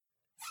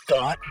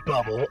Thought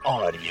Bubble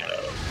Audio.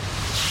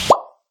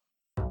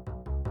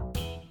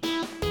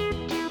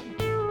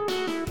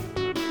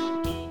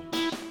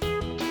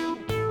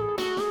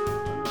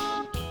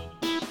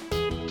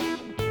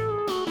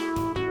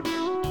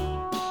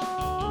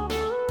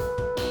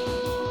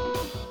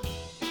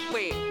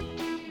 Wait,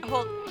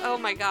 hold, oh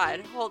my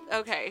god,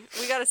 okay,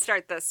 we gotta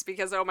start this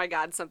because oh my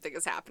god, something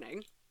is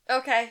happening.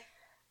 Okay.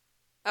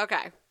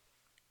 Okay.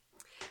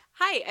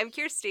 Hi, I'm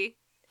Kirsty,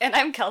 And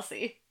I'm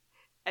Kelsey.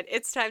 and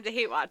it's time to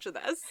hate watch with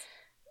us.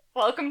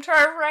 Welcome to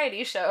our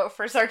variety show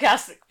for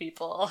sarcastic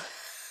people.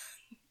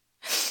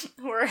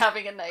 We're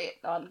having a night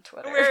on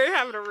Twitter. We're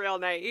having a real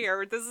night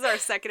here. This is our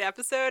second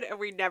episode, and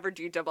we never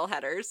do double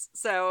headers,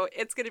 so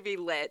it's gonna be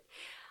lit.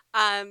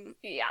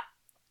 Yeah.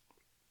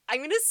 I'm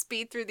going to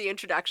speed through the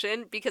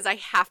introduction because I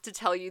have to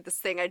tell you this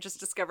thing I just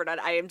discovered on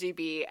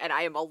IMDb, and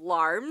I am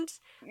alarmed.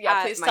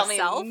 Yeah, please tell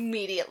myself me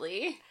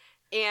immediately.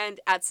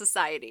 And at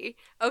society.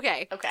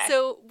 Okay.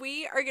 So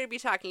we are going to be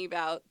talking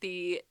about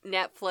the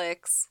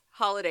Netflix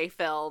holiday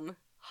film,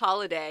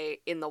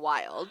 Holiday in the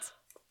Wild.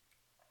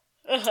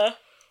 Uh-huh.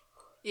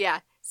 Yeah.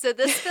 So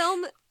this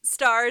film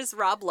stars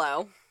Rob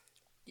Lowe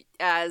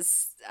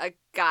as a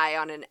guy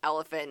on an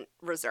elephant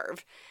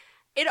reserve.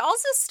 It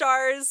also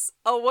stars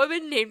a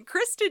woman named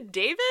Kristen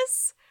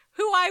Davis,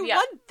 who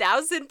I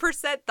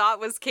 1000%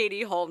 thought was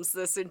Katie Holmes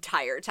this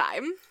entire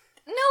time.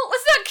 No, it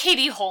was not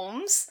Katie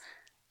Holmes.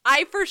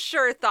 I for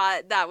sure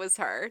thought that was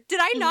her. Did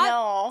I not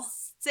No.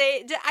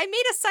 say... I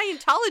made a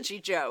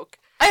Scientology joke.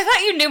 I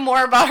thought you knew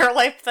more about her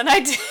life than I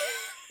did.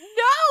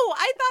 No,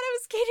 I thought it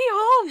was Katie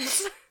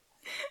Holmes.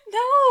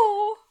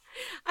 No.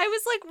 I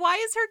was like, why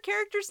is her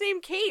character's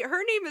name Kate?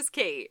 Her name is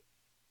Kate.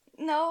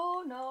 No.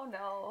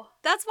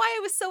 That's why I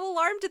was so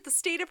alarmed at the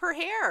state of her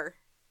hair.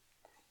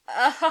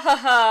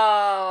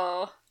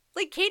 Oh.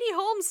 Like, Katie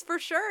Holmes, for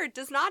sure,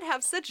 does not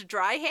have such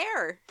dry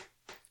hair.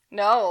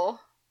 No.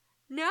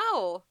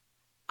 No.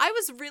 I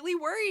was really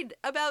worried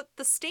about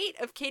the state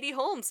of Katie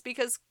Holmes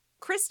because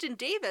Kristen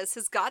Davis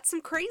has got some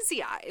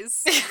crazy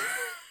eyes.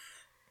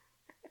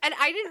 And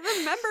I didn't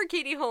remember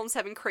Katie Holmes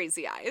having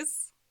crazy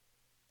eyes.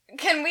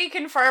 Can we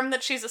confirm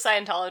that she's a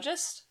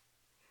Scientologist?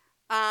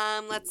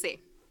 Let's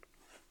see.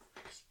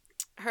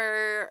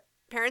 Her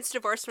parents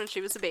divorced when she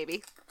was a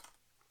baby.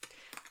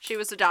 She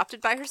was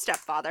adopted by her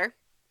stepfather.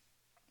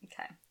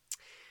 Okay.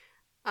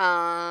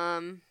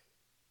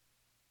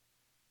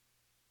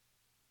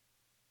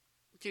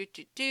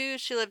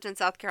 She lived in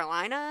South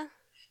Carolina.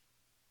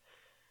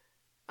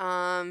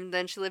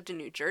 Then she lived in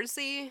New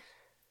Jersey.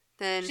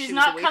 Then She's she was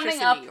not a waitress coming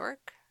in up- New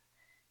York.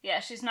 Yeah,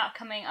 she's not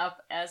coming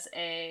up as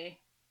a...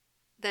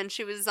 Then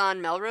she was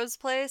on Melrose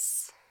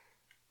Place.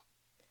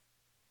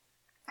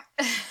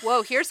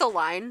 Whoa, here's a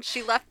line.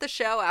 She left the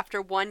show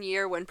after 1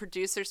 year when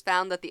producers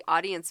found that the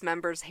audience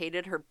members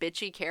hated her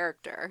bitchy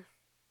character.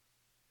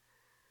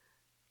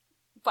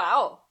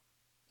 Wow.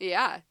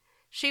 Yeah.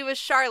 She was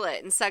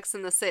Charlotte in Sex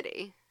and the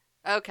City.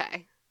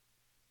 Okay.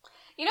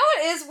 You know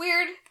what is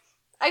weird?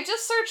 I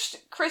just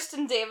searched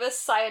Kristen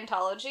Davis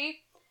Scientology,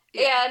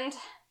 and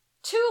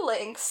 2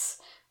 links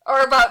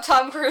are about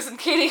Tom Cruise and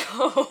Katie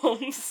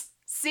Holmes.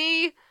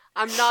 See?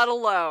 I'm not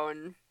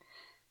alone.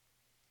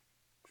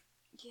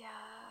 Yeah.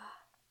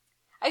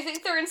 I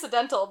think they're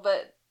incidental,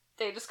 but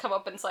they just come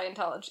up in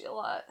Scientology a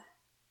lot.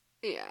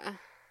 Yeah,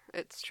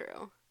 it's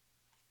true.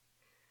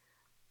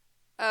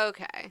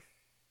 Okay.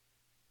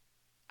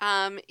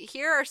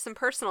 Here are some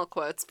personal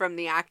quotes from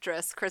the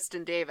actress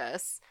Kristen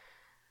Davis.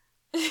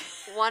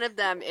 One of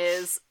them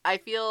is, I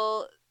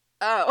feel...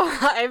 Oh,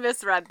 I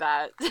misread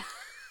that.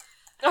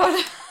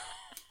 Oh,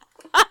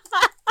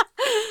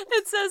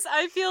 It says,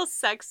 I feel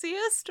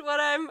sexiest when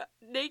I'm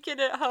naked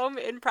at home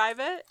in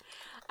private.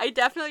 I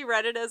definitely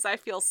read it as I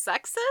feel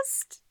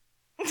sexist.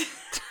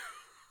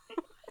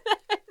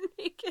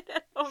 Naked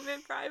at home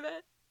in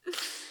private.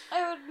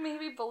 I would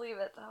maybe believe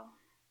it, though.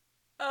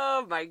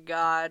 Oh my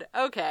god.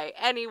 Okay,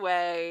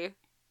 anyway.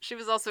 She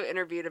was also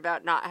interviewed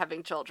about not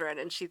having children,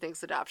 and she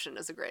thinks adoption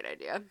is a great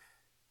idea.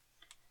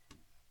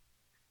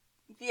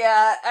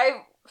 Yeah,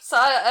 I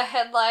saw a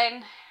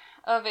headline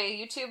of a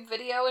YouTube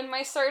video in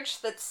my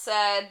search that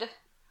said,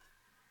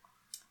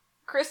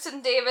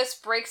 Kristen Davis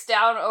breaks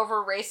down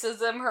over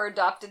racism her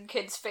adopted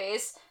kid's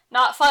face.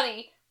 Not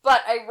funny,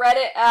 but I read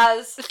it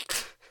as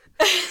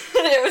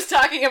it was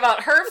talking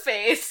about her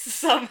face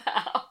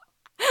somehow.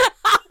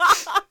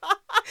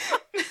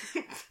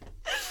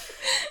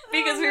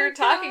 Because we were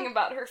talking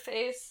about her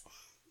face.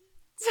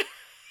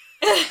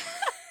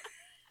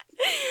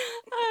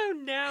 Oh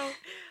no.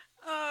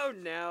 Oh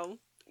no.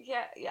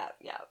 Yeah.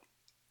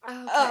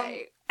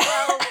 Okay.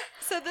 Well,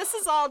 so this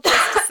is all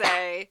just to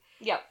say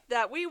Yep.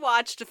 that we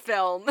watched a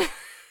film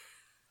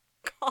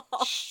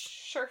called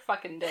Sure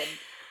fucking did.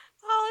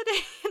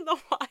 Holiday in the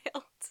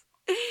Wild.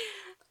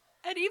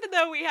 And even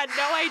though we had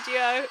no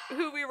idea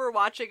who we were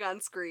watching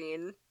on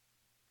screen,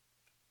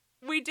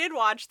 we did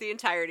watch the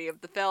entirety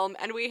of the film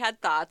and we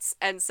had thoughts,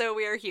 and so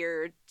we are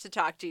here to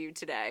talk to you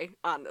today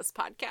on this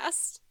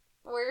podcast.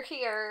 We're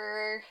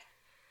here.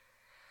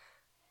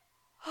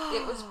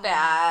 It was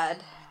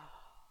bad.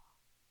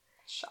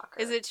 Shocker.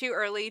 Is it too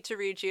early to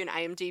read you an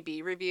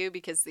IMDb review?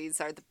 Because these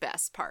are the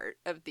best part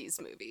of these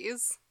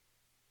movies.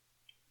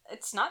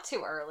 It's not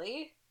too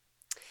early.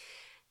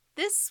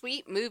 This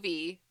sweet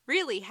movie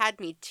really had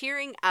me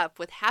tearing up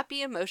with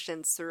happy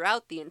emotions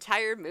throughout the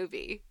entire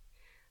movie.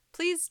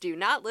 Please do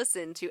not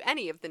listen to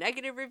any of the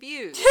negative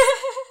reviews.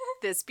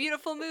 This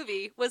beautiful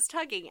movie was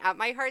tugging at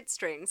my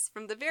heartstrings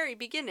from the very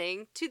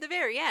beginning to the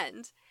very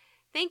end.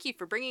 Thank you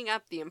for bringing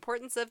up the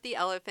importance of the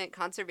elephant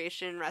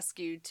conservation and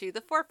rescue to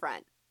the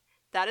forefront.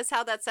 That is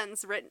how that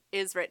sentence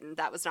is written.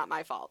 That was not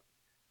my fault.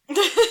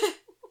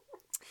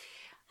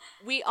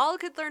 We all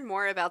could learn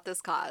more about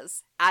this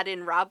cause. Add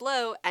in Rob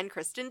Lowe and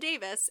Kristen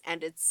Davis,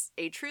 and it's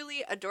a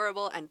truly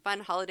adorable and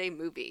fun holiday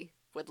movie.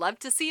 Would love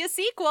to see a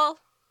sequel.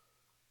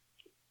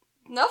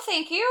 No,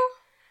 thank you.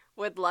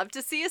 Would love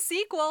to see a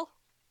sequel.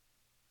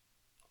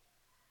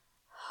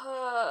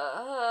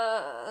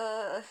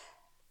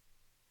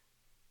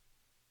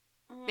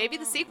 Maybe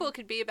the sequel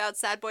could be about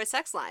sad boy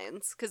sex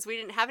lions, because we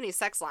didn't have any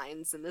sex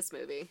lions in this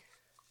movie.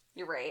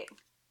 You're right.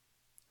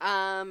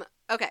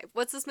 Okay,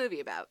 what's this movie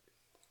about?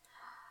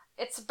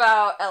 It's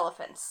about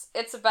elephants.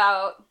 It's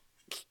about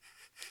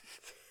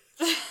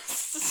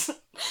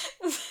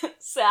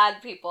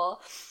sad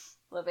people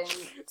living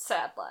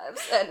sad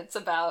lives. And it's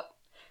about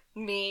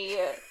me...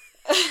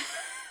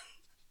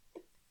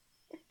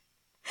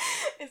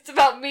 It's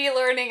about me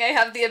learning I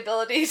have the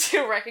ability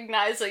to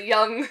recognize a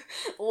young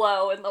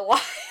Lowe in the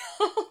wild.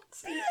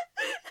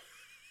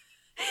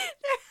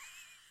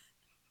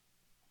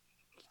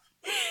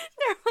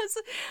 There was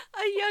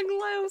a young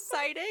Lowe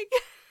sighting.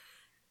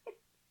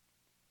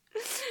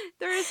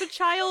 There is a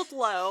child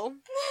Lowe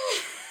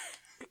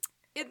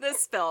in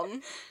this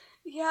film.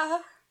 Yeah.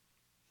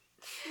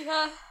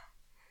 Yeah.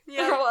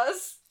 Yeah. There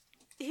was.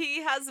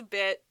 He has a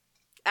bit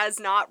as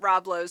not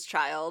Rob Lowe's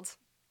child.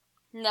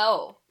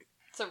 No.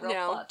 It's a real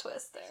No. plot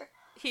twist there.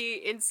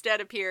 He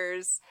instead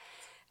appears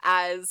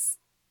as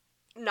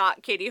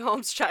not Katie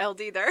Holmes'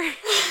 child either.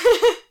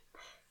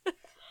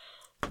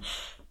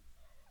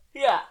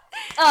 Yeah.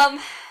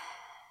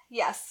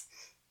 Yes.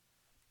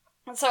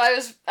 So I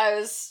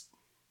was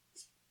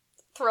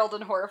thrilled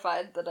and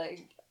horrified that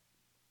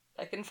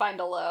I can find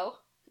a Lowe.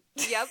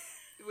 Yep,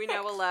 we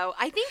know a Lowe.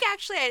 I think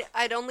actually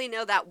I'd only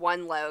know that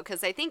one Lowe,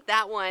 because I think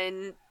that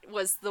one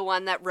was the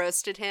one that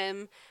roasted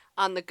him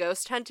on the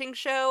ghost hunting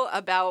show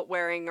about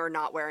wearing or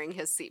not wearing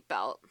his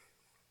seatbelt.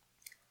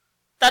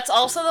 That's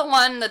also the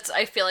one that's,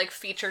 I feel like,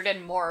 featured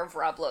in more of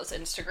Rob Lowe's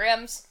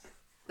Instagrams.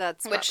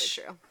 That's Which-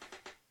 probably true.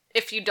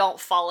 If you don't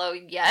follow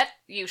yet,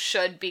 you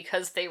should,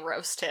 because they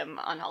roast him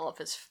on all of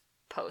his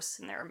posts,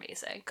 and they're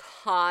amazing.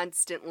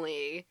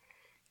 Constantly.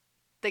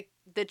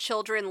 The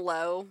children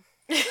Lowe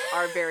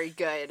are very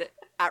good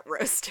at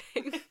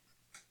roasting.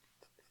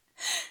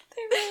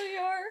 They really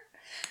are.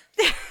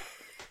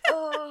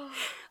 Oh.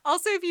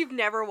 Also, if you've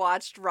never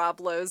watched Rob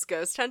Lowe's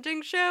ghost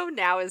hunting show,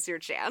 now is your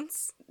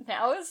chance.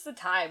 Now is the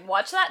time.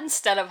 Watch that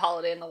instead of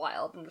Holiday in the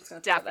Wild. I'm just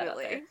gonna throw that out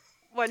Definitely. there.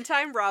 One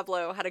time, Rob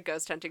Lowe had a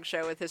ghost hunting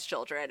show with his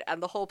children,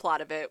 and the whole plot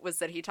of it was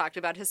that he talked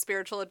about his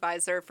spiritual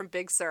advisor from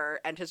Big Sur,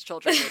 and his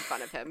children made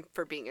fun of him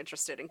for being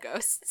interested in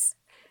ghosts.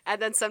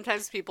 And then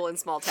sometimes people in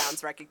small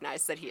towns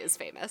recognize that he is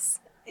famous.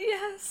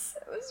 Yes,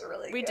 it was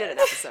really We good. did an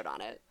episode on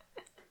it.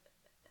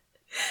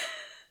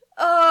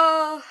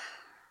 Oh.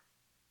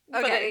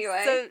 Okay, But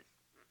anyway.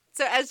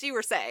 So as you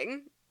were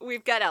saying,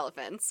 we've got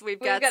elephants. We've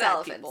got sad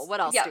elephants. people. What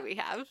else Yeah. do we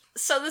have?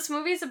 So this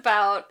movie's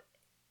about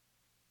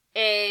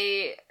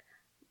a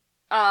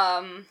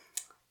mom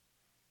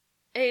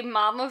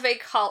of a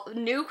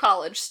new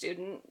college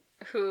student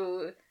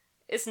who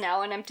is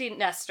now an empty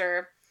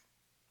nester,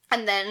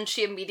 and then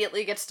she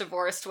immediately gets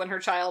divorced when her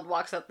child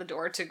walks out the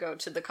door to go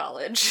to the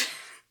college.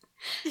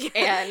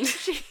 And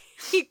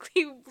he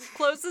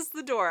closes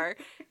the door,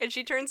 and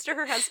she turns to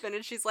her husband,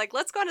 and she's like,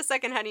 let's go on a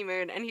second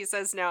honeymoon. And he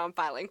says, no, I'm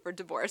filing for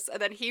divorce.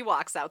 And then he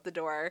walks out the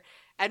door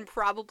and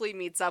probably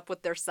meets up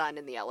with their son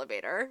in the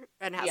elevator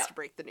and has Yeah. to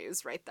break the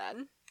news right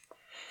then.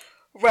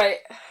 Right.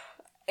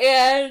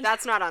 And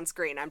That's not on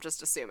screen, I'm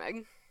just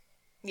assuming.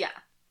 yeah.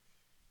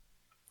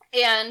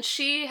 And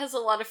she has a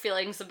lot of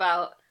feelings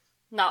about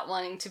not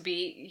wanting to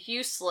be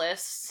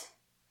useless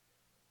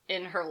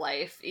in her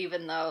life,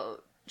 even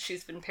though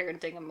she's been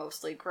parenting a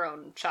mostly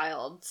grown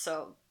child,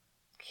 so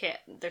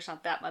there's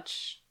not that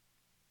much.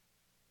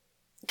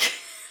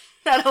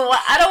 I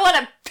don't want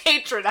to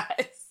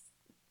patronize.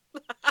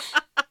 I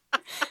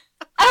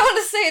don't want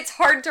to say it's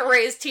hard to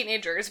raise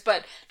teenagers,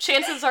 but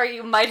chances are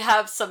you might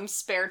have some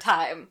spare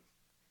time.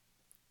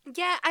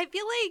 Yeah, I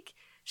feel like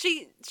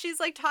she's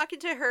like talking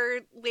to her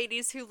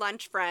ladies who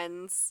lunch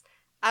friends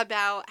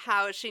about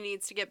how she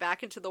needs to get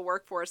back into the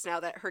workforce now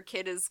that her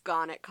kid is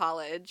gone at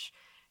college.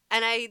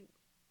 And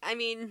I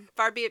mean,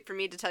 far be it for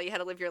me to tell you how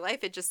to live your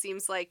life. It just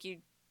seems like you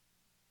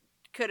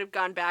could have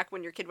gone back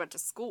when your kid went to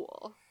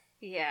school.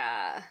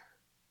 Yeah.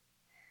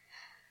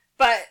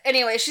 But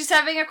anyway, she's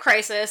having a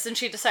crisis and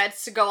she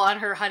decides to go on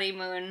her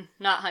honeymoon,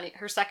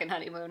 her second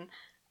honeymoon.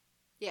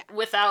 Yeah.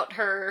 Without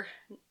her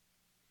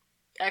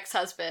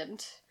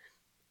ex-husband.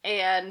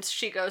 And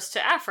she goes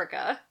to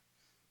Africa,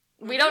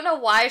 We don't know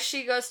why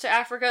she goes to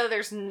Africa.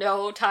 There's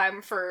no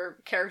time for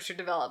character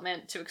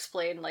development to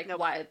explain, like,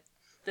 why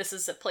this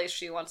is a place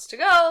she wants to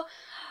go.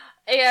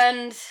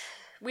 And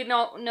we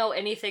don't know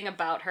anything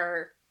about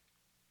her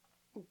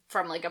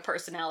from, like, a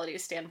personality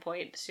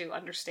standpoint to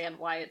understand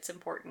why it's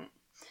important.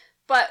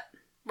 But,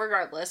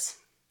 regardless,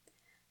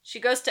 she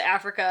goes to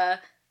Africa.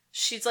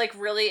 She's, like,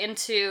 really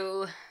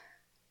into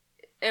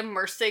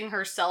immersing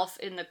herself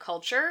in the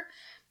culture.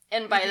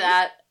 And by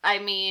that, I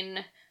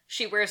mean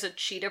she wears a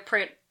cheetah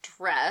print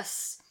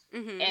dress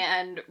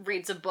and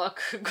reads a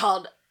book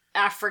called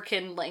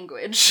African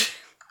Language.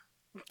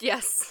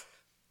 Yes.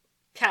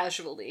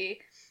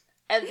 Casually.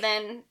 And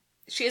then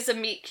she has a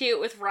meet cute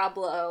with Rob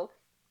Lowe,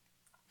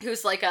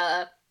 who's like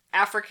a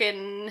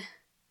African,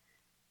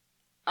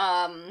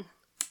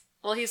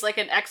 he's like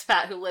an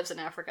expat who lives in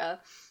Africa.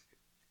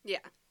 Yeah.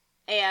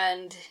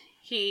 And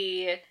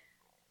he,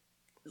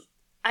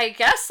 I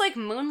guess, like,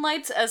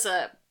 moonlights as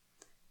a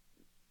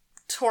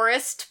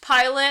tourist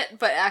pilot,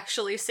 but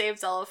actually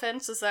saves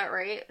elephants, is that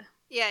right?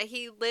 Yeah,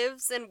 he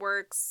lives and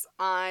works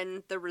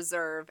on the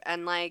reserve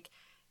and, like,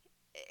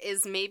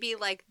 is maybe,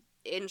 like,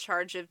 in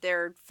charge of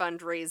their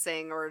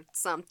fundraising or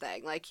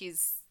something. Like,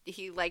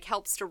 he, like,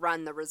 helps to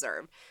run the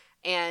reserve.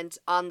 And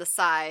on the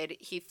side,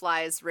 he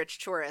flies rich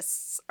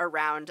tourists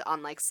around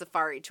on, like,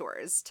 safari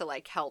tours to,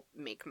 like, help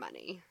make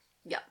money.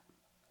 Yeah.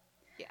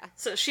 Yeah.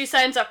 So she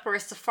signs up for a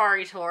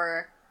safari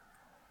tour,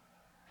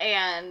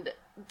 and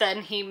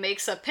then he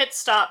makes a pit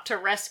stop to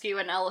rescue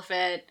an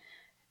elephant,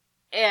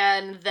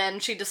 and then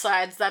she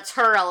decides that's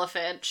her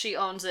elephant, she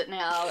owns it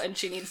now, and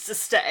she needs to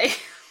stay.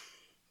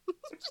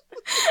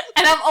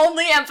 And I'm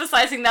only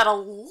emphasizing that a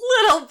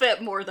little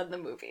bit more than the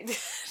movie did.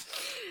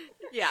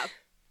 Yeah.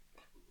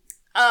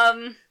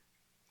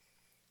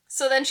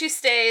 So then she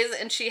stays,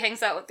 and she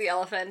hangs out with the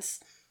elephants,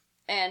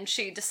 and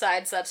she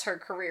decides that's her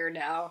career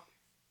now,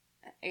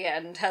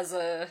 and has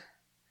a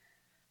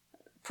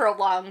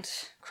prolonged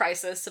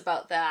crisis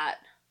about that,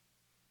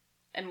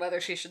 and whether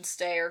she should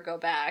stay or go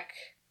back.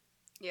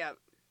 Yeah.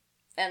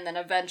 And then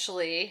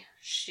eventually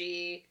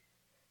she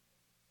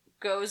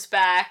goes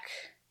back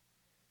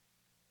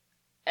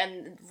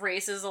and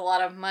raises a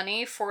lot of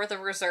money for the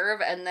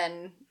reserve, and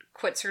then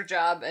quits her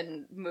job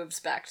and moves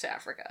back to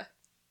Africa.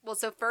 Well,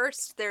 so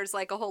first there's,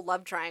 like, a whole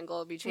love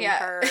triangle between Yeah.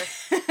 her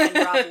and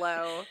Rob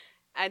Lowe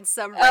and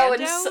some rando. Oh,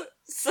 and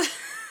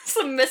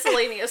some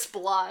miscellaneous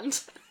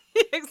blonde.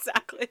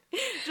 Exactly.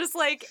 Just,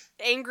 like,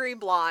 angry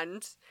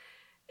blonde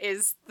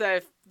is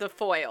the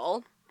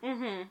foil.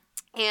 Mm-hmm.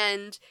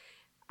 And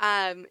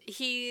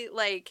he,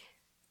 like,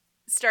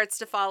 starts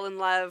to fall in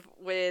love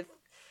with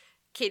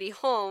Katie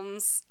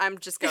Holmes. I'm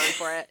just going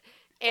for it.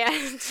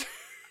 And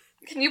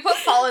Can you put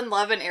fall in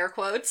love in air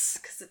quotes?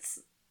 Because it's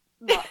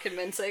not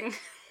convincing.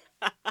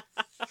 I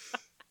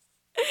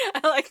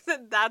like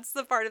that that's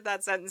the part of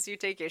that sentence you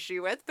take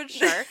issue with, but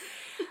sure.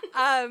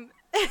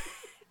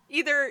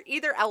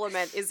 Either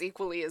element is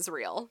equally as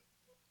real.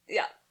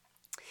 Yeah.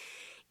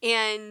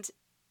 And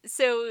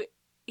so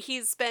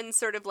he's been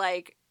sort of,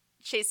 like,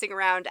 chasing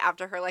around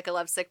after her like a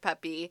lovesick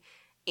puppy,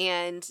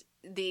 and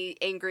the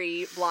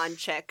angry blonde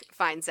chick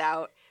finds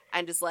out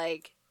and is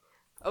like,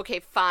 okay,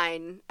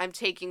 fine, I'm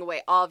taking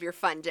away all of your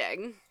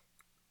funding.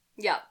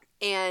 Yeah.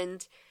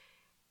 And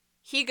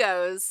he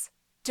goes,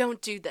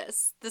 don't do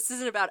this. This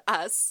isn't about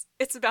us.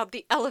 It's about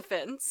the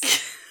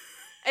elephants.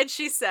 And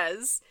she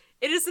says,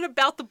 it isn't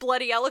about the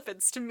bloody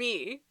elephants to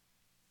me.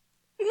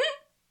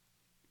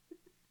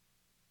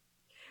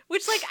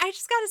 Which, like, I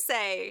just gotta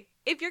say,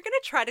 if you're gonna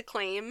try to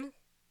claim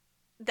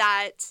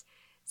that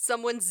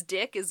someone's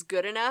dick is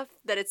good enough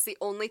that it's the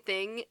only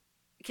thing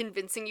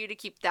convincing you to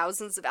keep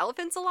thousands of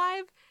elephants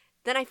alive,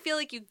 then I feel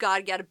like you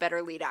gotta get a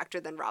better lead actor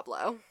than Rob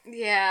Lowe.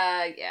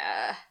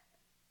 Yeah.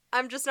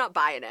 I'm just not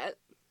buying it.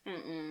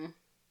 Mm-mm.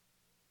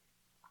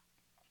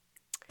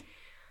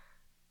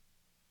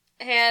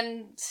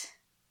 And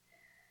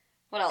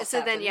what else So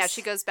happens? then, yeah,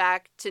 she goes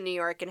back to New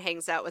York and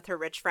hangs out with her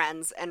rich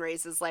friends and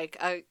raises, like,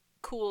 a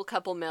cool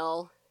couple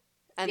mil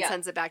and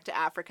sends it back to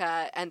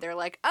Africa. And they're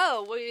like,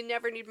 oh, well, you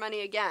never need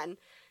money again.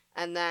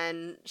 And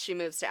then she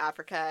moves to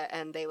Africa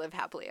and they live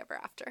happily ever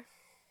after.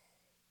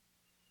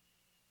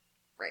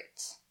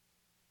 Right.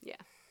 Yeah.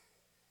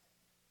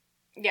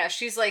 Yeah,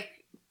 she's like,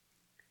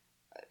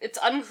 it's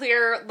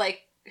unclear,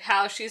 like,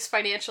 how she's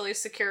financially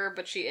secure,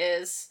 but she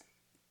is.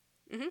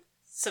 Mm-hmm.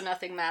 So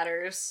nothing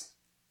matters.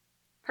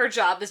 Her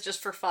job is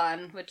just for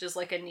fun, which is,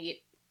 like, a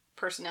neat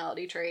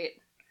personality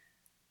trait.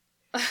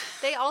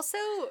 They also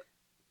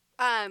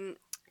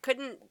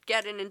couldn't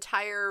get an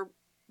entire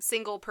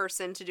single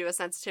person to do a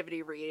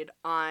sensitivity read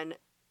on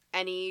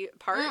any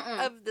part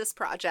of this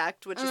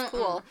project, which is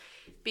cool,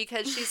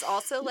 because she's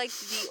also, like,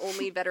 the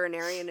only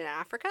veterinarian in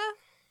Africa.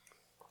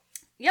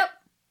 Yep.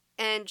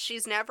 And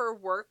she's never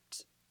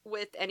worked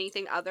with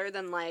anything other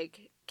than,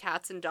 like,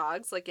 cats and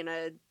dogs, like, in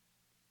a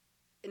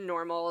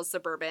normal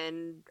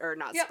suburban, or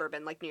not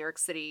suburban, like, New York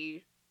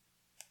City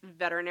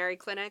veterinary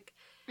clinic.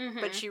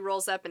 But she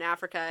rolls up in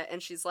Africa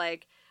and she's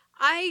like,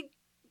 I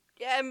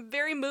am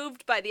very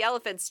moved by the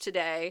elephants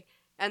today.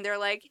 And they're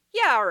like,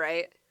 yeah, all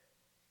right.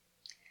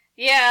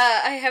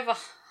 Yeah, I have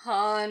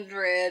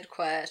 100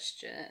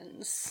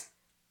 questions.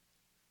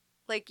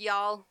 Like,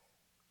 y'all,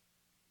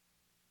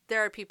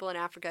 there are people in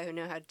Africa who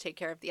know how to take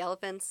care of the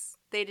elephants.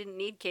 They didn't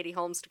need Katie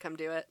Holmes to come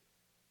do it.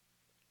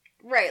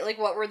 Right, like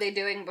what were they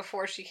doing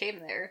before she came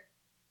there?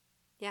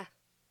 Yeah.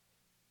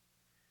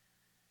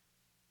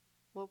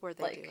 What were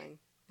they doing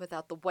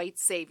without the white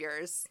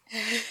saviors?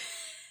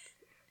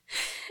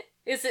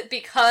 Is it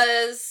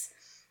because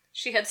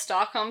she had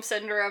Stockholm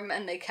Syndrome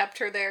and they kept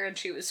her there and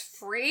she was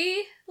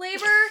free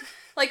labor?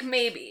 Like,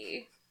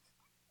 maybe.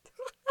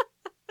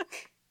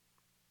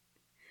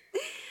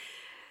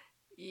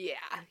 Yeah,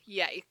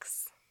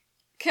 yikes.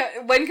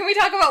 When can we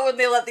talk about when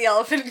they let the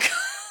elephant go?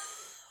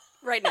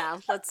 Right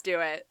now, let's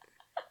do it.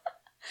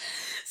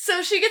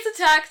 So she gets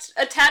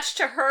attached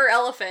to her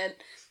elephant,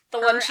 the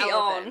one she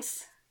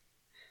owns.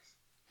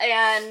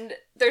 And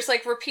there's,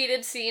 like,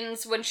 repeated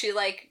scenes when she,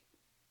 like,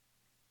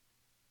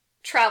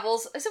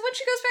 travels. Is it when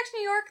she goes back to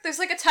New York? There's,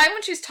 like, a time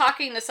when she's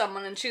talking to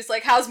someone and she's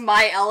like, how's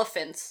my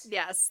elephant?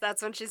 Yes,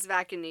 that's when she's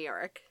back in New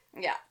York.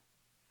 Yeah.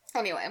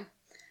 Anyway.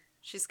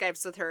 She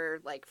Skypes with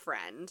her, like,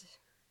 friend.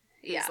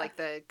 He's, like,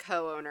 the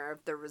co-owner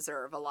of the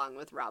reserve along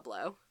with Rob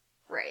Lowe.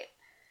 Right.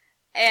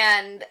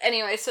 And,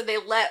 anyway, so they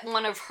let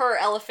one of her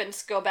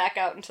elephants go back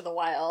out into the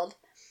wild.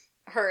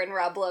 Her and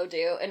Rob Lowe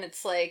do. And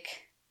it's, like,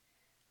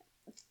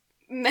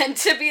 meant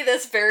to be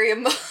this very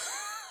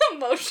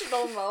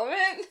emotional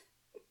moment.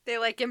 They,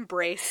 like,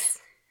 embrace.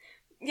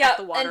 Yeah,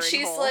 the watering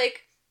and hole.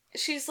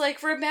 she's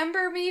like,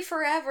 remember me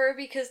forever,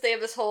 because they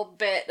have this whole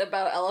bit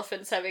about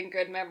elephants having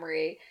good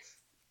memory.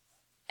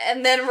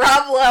 And then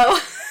Rob Lowe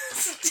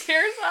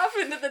stares off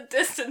into the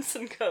distance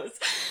and goes,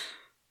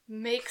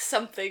 make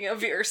something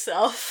of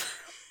yourself.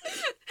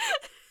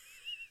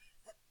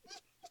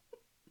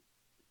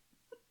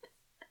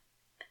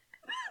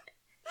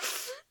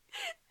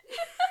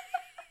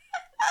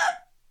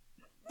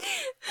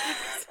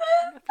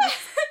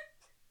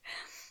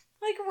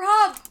 Like,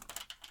 Rob,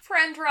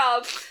 friend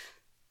Rob,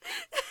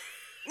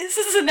 this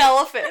is an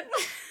elephant.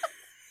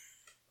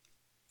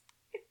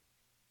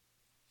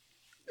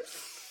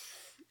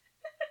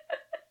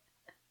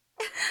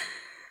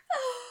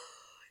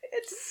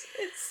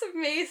 It's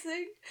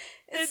amazing.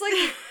 It's like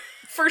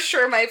for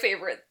sure my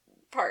favorite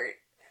part.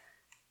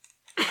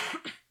 I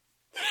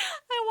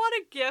want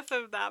a gif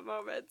of that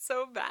moment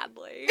so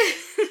badly.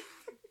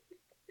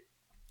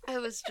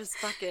 It was just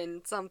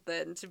fucking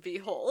something to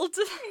behold.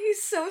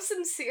 He's so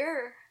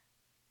sincere.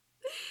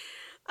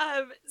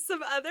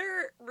 Some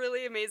other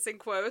really amazing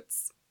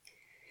quotes.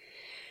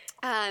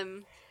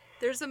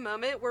 There's a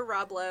moment where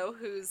Rob Lowe,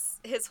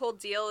 his whole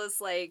deal is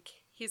like,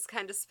 he's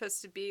kind of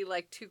supposed to be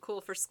like too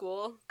cool for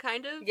school,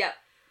 kind of. Yeah.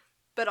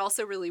 But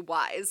also really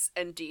wise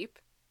and deep.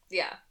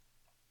 Yeah.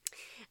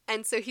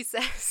 And so he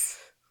says,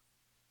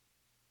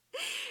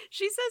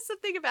 she says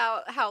something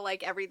about how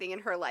like everything in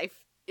her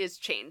life is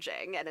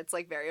changing and it's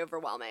like very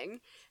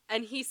overwhelming.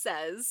 And he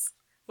says,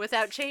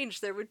 without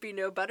change, there would be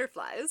no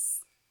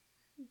butterflies.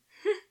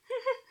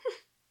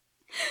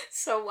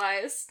 So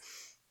wise.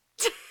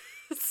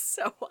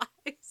 So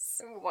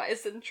wise.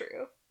 Wise and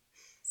true.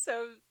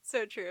 So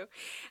true.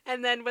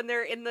 And then when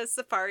they're in the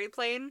safari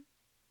plane,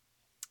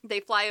 they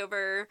fly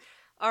over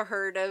a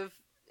herd of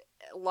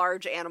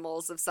large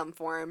animals of some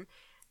form,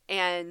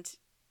 and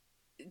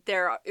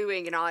they're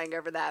oohing and awing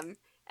over them.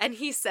 And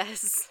he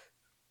says,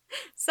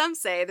 some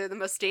say they're the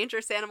most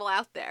dangerous animal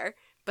out there,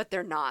 but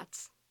they're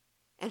not.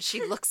 And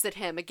she looks at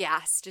him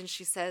aghast, and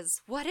she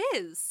says, what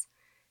is?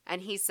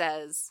 And he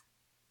says,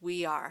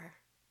 we are.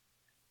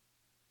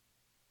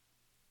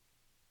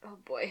 Oh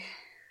boy.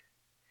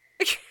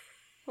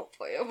 Oh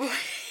boy, oh boy.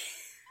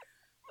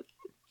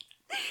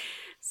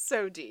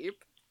 So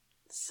deep.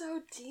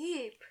 So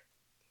deep.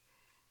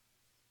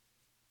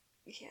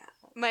 Yeah.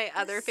 My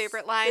other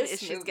favorite line this is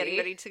she's getting movie.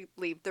 ready to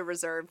leave the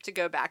reserve to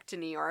go back to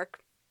New York.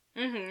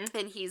 Mm-hmm.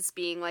 And he's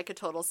being like a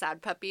total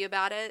sad puppy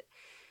about it.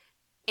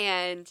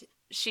 And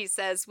she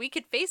says, we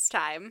could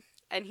FaceTime.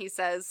 And he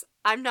says,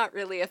 I'm not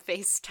really a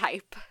face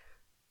type.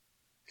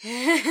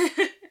 Yeah.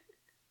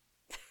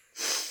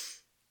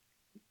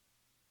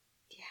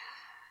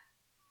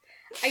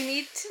 I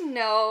need to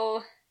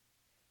know.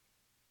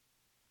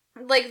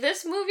 Like,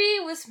 this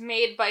movie was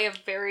made by a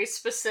very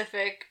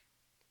specific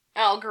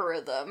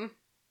algorithm.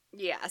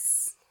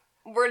 Yes.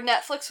 Where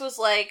Netflix was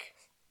like,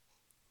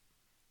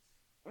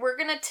 we're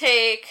gonna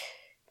take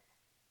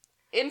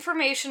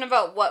information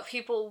about what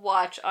people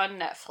watch on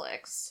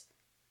Netflix,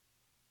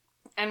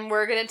 and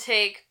we're gonna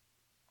take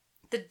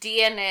the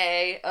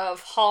DNA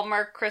of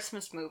Hallmark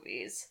Christmas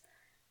movies,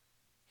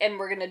 and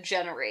we're gonna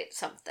generate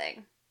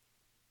something.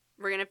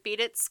 We're going to feed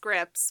it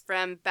scripts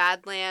from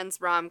Badlands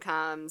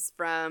rom-coms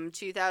from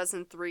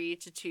 2003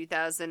 to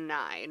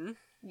 2009.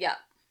 Yeah.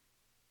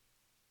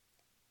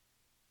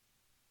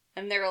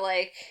 And they're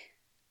like,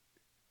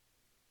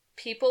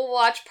 people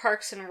watch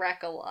Parks and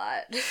Rec a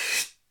lot.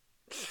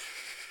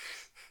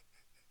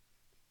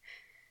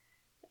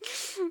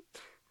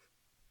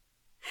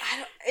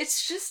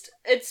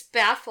 It's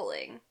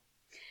baffling.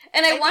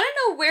 And I want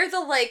to know where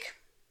the, like,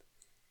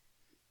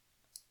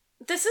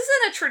 this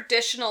isn't a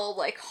traditional,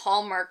 like,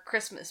 Hallmark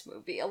Christmas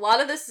movie. A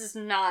lot of this is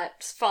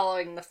not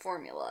following the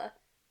formula.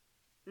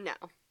 No.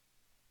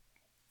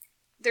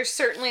 There's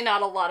certainly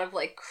not a lot of,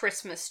 like,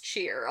 Christmas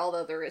cheer,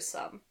 although there is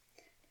some.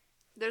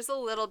 There's a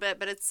little bit,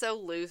 but it's so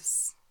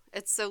loose.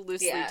 It's so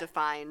loosely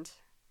defined.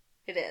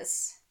 It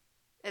is.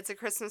 It's a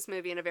Christmas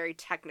movie in a very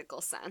technical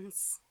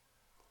sense.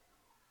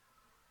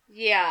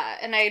 Yeah,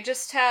 and I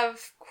just have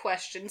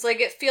questions. Like,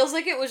 it feels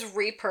like it was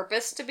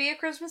repurposed to be a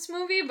Christmas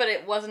movie, but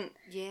it wasn't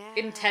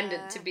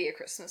intended to be a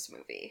Christmas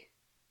movie.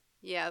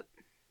 Yep.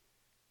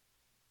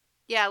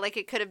 Yeah, like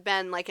it could have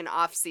been like an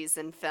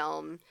off-season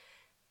film,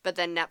 but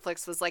then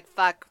Netflix was like,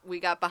 fuck, we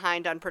got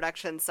behind on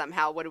production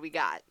somehow, what do we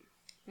got?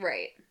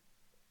 Right.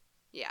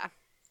 Yeah.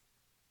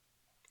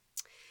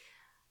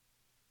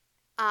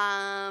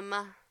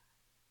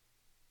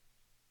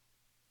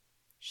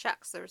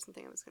 Shucks, there was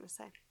something I was going to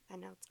say. I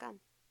know it's gone.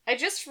 I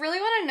just really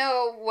want to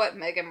know what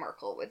Meghan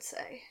Markle would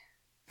say.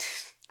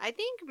 I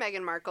think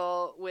Meghan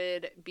Markle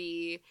would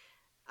be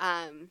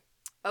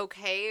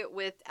okay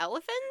with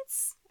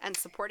elephants and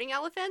supporting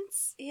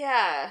elephants.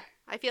 Yeah.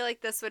 I feel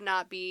like this would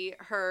not be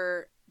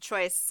her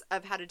choice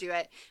of how to do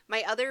it.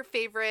 My other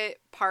favorite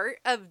part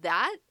of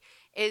that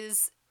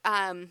is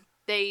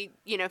they,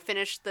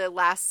 finish the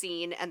last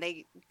scene and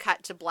they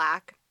cut to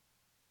black.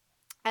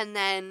 And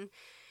then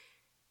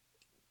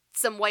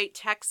some white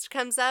text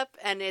comes up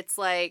and it's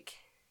like,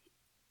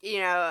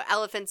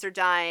 elephants are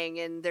dying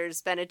and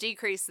there's been a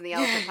decrease in the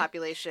elephant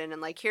population and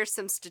like, here's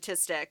some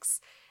statistics.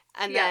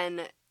 And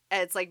then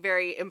it's like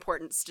very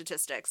important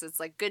statistics. It's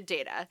like good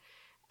data.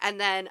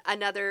 And then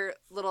another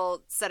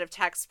little set of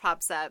text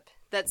pops up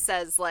that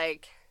says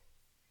like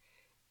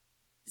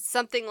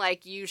something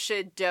like you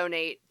should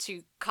donate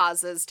to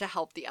causes to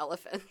help the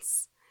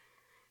elephants.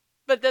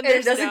 But then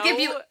it doesn't give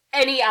you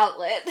any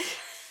outlet.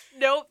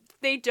 Nope.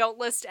 They don't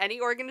list any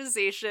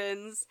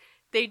organizations.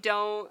 They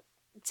don't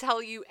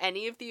tell you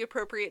any of the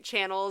appropriate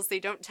channels. They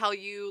don't tell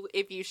you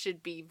if you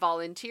should be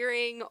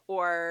volunteering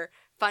or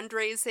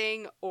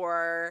fundraising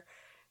or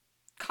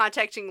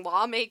contacting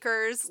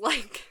lawmakers.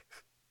 Like,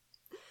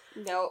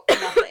 no,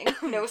 nothing.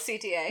 No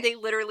CTA. They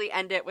literally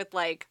end it with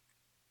like,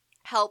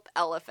 help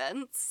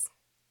elephants.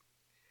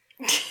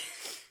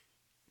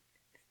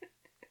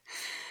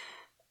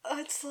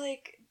 It's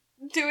like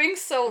doing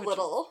so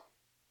little.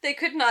 They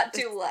could not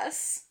do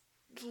less.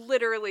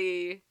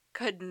 Literally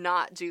could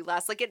not do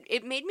less. Like,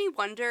 it made me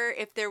wonder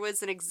if there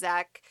was an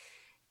exec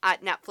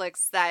at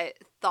Netflix that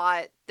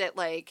thought that,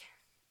 like,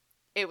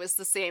 it was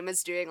the same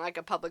as doing, like,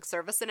 a public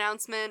service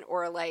announcement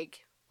or,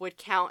 like, would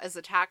count as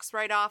a tax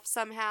write-off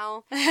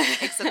somehow.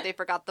 Except they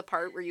forgot the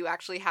part where you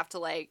actually have to,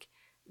 like,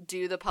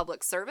 do the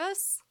public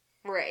service.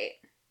 Right.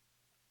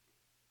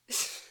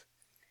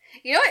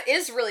 You know what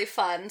is really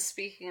fun,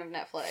 speaking of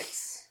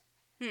Netflix?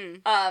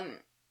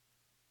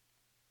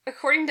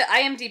 According to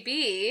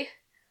IMDb,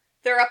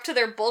 they're up to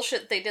their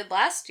bullshit they did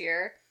last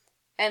year,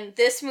 and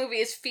this movie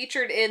is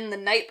featured in The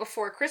Night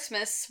Before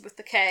Christmas with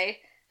the K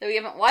that we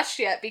haven't watched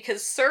yet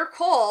because Sir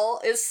Cole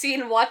is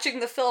seen watching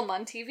the film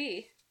on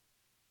TV.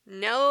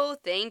 No,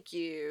 thank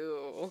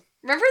you.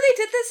 Remember they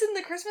did this in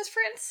The Christmas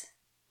Prince?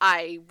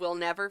 I will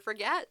never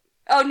forget.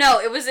 Oh no,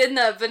 it was in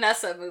the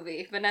Vanessa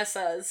movie.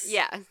 Vanessa's.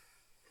 Yeah.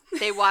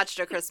 They watched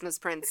A Christmas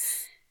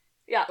Prince.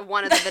 Yeah.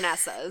 One of the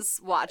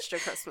Vanessas watched A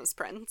Christmas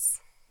Prince.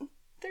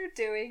 They're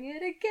doing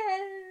it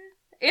again.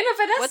 In a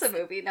Vanessa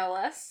movie, no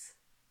less.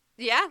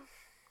 Yeah.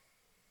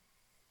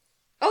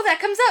 Oh, that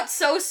comes out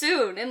so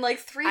soon, in like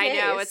 3 days. I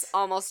know, it's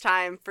almost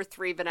time for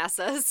 3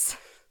 Vanessas.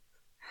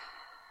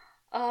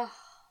 Oh,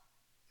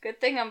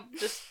 good thing I'm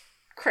just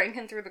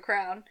cranking through The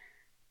Crown.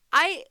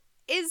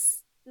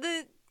 Is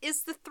the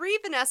 3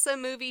 Vanessa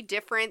movie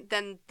different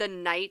than the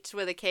Night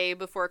with a K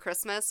Before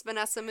Christmas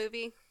Vanessa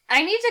movie?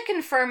 I need to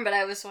confirm, but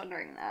I was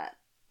wondering that.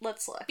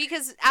 Let's look.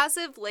 Because as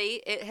of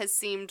late, it has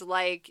seemed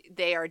like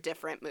they are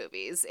different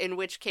movies, in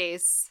which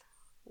case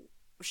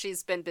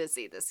she's been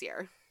busy this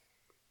year.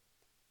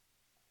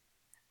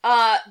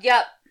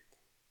 Yep.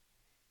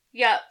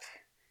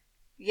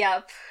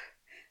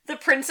 The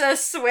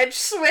princess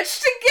switched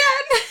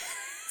again!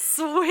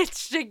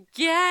 Switched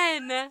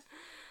again!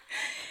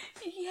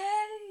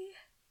 Yay!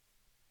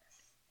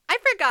 I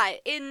forgot,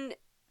 in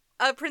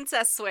A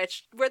Princess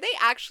Switched, were they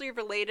actually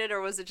related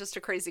or was it just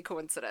a crazy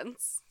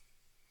coincidence?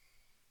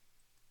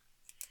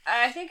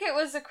 I think it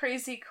was a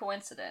crazy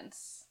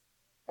coincidence.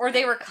 Or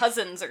they were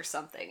cousins or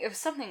something. It was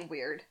something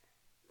weird.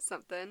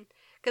 Something.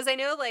 Because I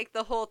know, like,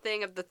 the whole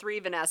thing of the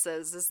 3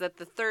 Vanessas is that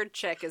the third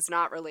chick is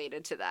not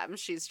related to them.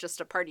 She's just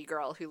a party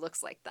girl who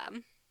looks like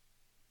them.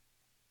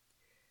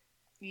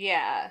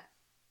 Yeah.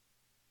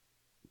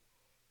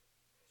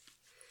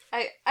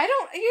 I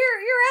don't...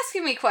 You're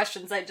asking me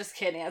questions I just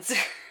can't answer.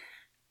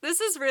 This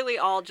is really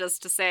all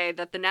just to say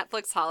that the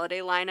Netflix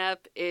holiday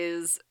lineup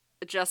is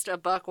just a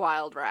buck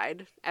wild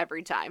ride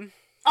every time.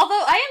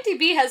 Although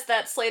IMDb has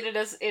that slated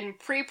as in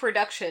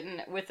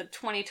pre-production with a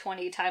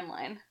 2020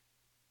 timeline.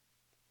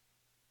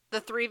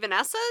 The 3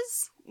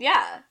 Vanessas?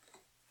 Yeah.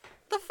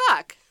 The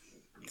fuck?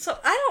 So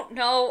I don't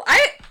know.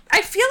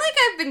 I feel like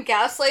I've been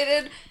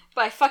gaslighted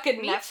by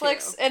fucking Me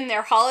Netflix too. and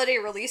their holiday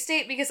release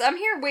date, because I'm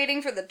here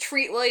waiting for the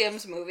Treat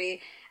Williams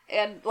movie,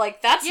 and,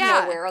 like, that's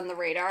Yeah. nowhere on the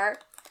radar.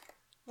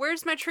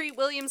 Where's my Treat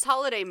Williams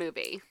holiday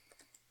movie?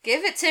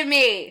 Give it to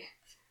me!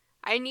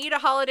 I need a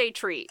holiday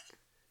treat.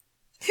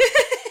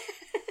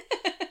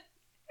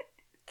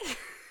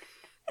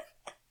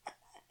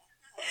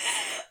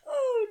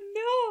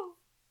 Oh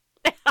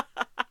no!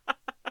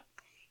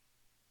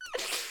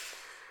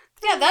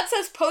 Yeah, that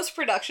says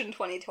post-production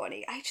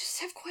 2020. I just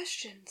have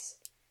questions.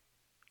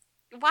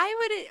 Why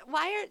would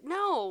it?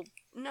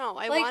 No,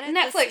 I Like, want it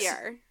Netflix. this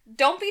year.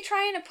 Don't be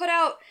trying to put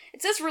out...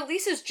 It says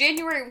releases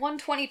January 1,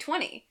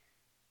 2020.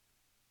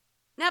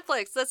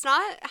 Netflix, that's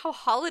not how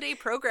holiday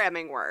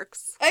programming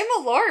works. I'm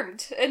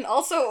alarmed, and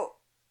also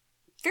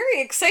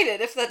very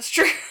excited if that's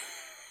true.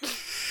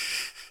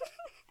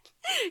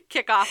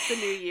 Kick off the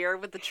new year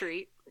with the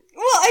treat.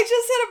 Well, I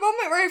just had a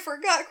moment where I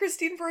forgot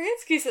Christine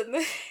Baranski's in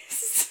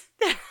this.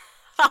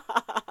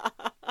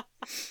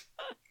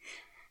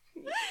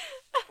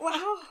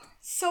 Wow.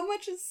 So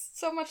much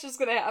is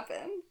gonna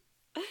happen.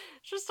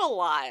 Just a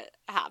lot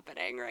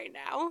happening right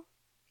now.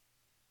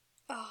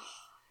 Oh,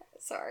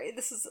 sorry,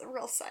 this is a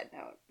real side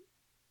note.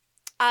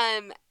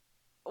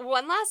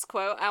 One last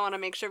quote I want to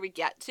make sure we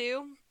get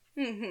to,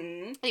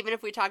 Mm-hmm. even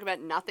if we talk about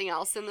nothing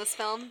else in this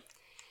film,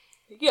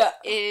 Yeah.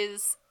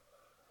 is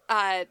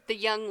the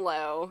young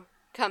Lo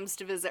comes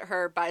to visit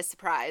her by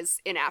surprise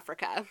in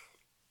Africa.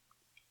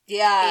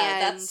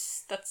 Yeah, And-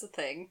 that's the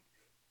thing.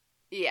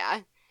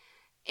 Yeah.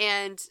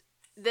 And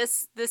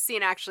this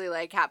scene actually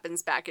like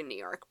happens back in New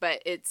York,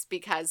 but it's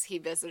because he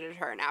visited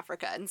her in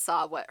Africa and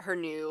saw what her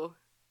new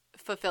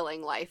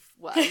fulfilling life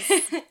was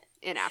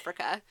in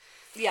Africa.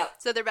 Yep.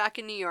 So they're back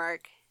in New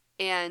York,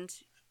 and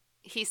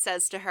he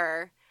says to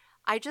her,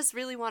 I just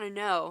really want to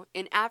know,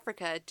 in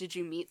Africa, did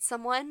you meet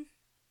someone?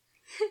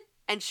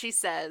 And she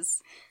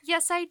says,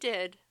 yes, I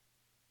did.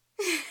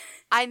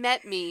 I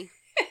met me.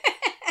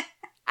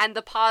 And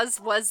the pause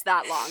was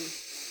that long.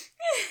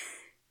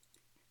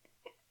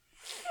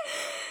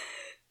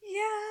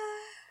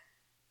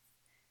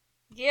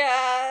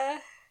 Yeah.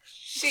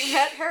 She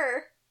met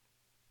her.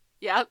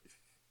 Yep,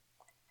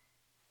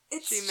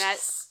 It's She met-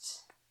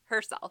 just-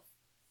 herself.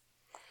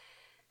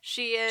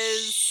 She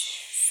is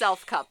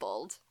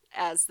self-coupled,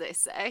 as they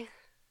say.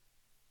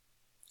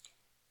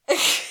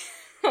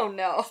 Oh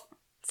no.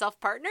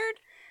 Self-partnered?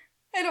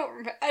 I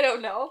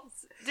don't know.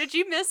 Did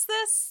you miss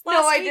this No,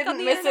 last I week on didn't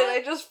the miss it. internet?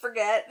 I just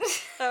forget.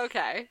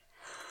 Okay.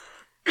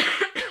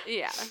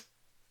 Yeah.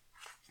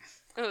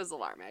 It was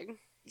alarming.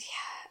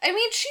 I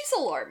mean, she's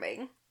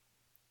alarming.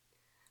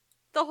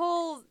 The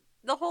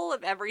whole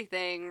of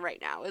everything right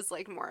now is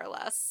like more or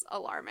less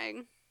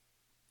alarming.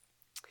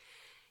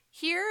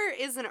 Here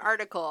is an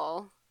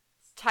article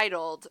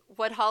titled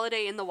What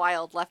Holiday in the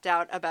Wild Left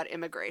Out About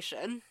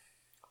Immigration.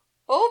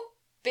 Oh,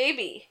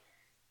 baby.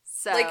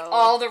 So Like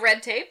all the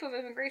red tape of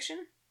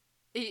immigration?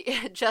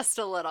 just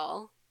a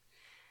little.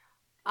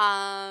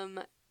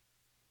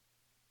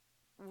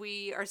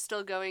 We are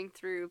still going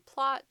through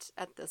plot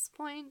at this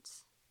point.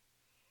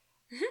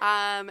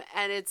 And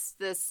it's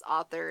this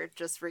author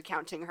just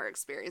recounting her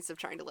experience of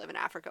trying to live in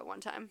Africa one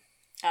time.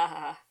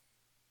 Uh-huh.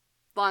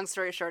 Long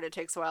story short, it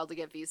takes a while to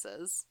get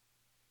visas.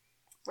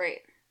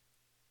 Right.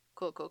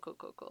 Cool.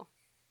 Cool.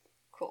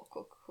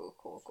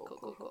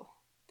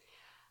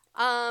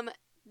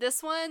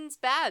 This one's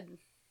bad.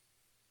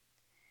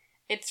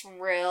 It's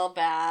real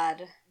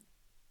bad.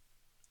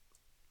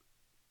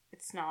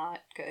 It's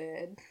not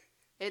good.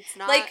 It's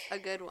not Like- a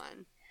good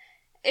one.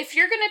 If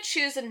you're gonna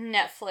choose a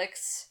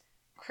Netflix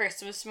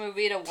Christmas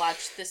movie to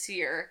watch this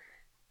year,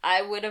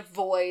 I would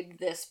avoid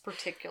this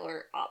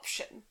particular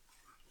option.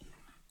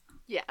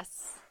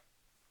 Yes.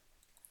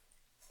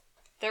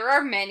 There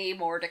are many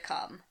more to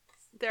come.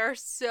 There are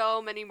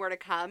so many more to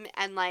come,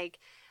 and like,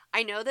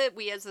 I know that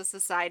we as a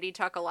society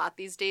talk a lot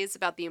these days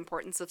about the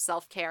importance of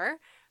self-care,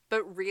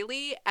 but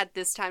really, at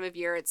this time of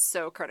year, it's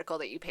so critical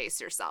that you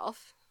pace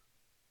yourself.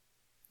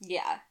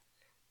 Yeah.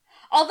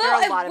 Although There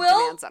are a lot of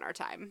demands on our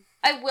time.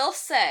 I will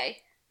say,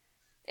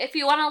 if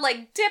you want to,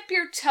 like, dip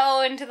your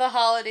toe into the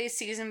holiday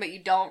season, but you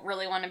don't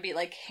really want to be,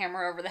 like,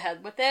 hammer over the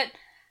head with it,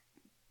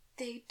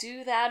 they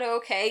do that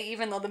okay,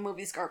 even though the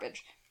movie's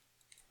garbage.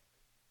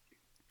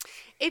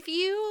 If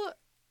you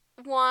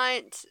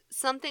want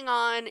something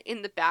on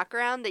in the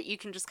background that you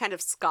can just kind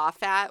of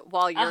scoff at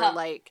while you're, Uh-huh.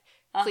 like,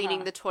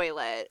 cleaning the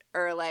toilet,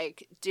 or,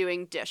 like,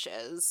 doing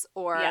dishes,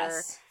 or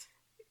Yes.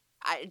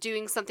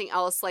 doing something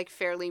else, like,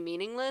 fairly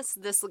meaningless,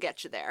 this will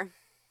get you there.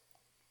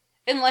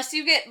 Unless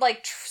you get,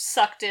 like,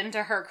 sucked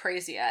into her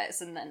crazy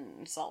eyes, and then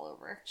it's all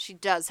over. She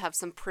does have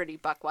some pretty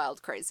buck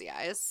wild crazy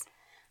eyes.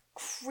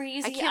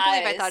 Crazy I can't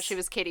believe I thought she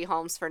was Katie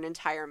Holmes for an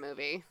entire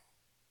movie.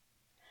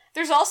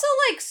 There's also,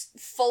 like,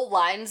 full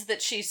lines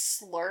that she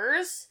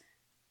slurs,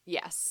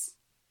 Yes.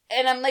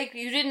 and I'm like,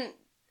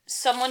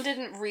 someone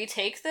didn't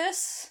retake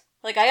this?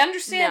 Like, I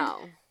understand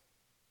No.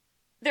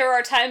 there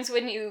are times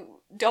when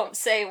you don't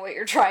say what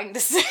you're trying to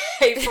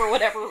say for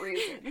whatever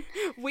reason.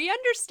 We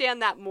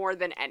understand that more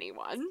than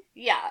anyone.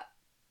 Yeah.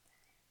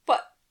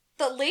 But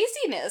the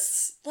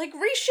laziness. Like,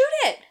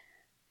 reshoot it!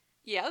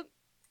 Yep.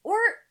 Or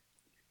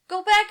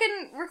go back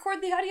and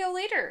record the audio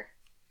later.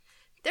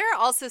 There are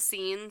also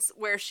scenes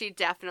where she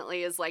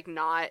definitely is, like,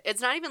 not...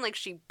 It's not even like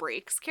she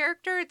breaks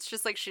character, it's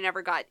just like she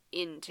never got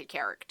into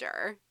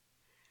character.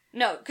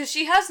 No, because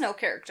she has no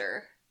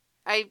character.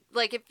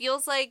 It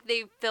feels like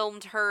they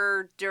filmed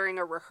her during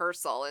a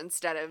rehearsal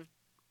instead of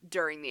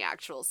during the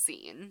actual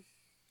scene.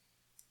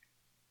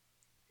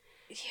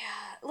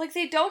 Yeah, like,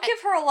 they don't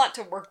give her a lot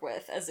to work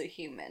with as a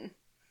human.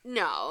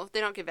 No, they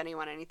don't give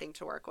anyone anything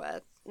to work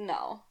with.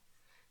 No.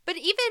 But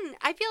even,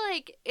 I feel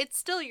like it's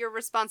still your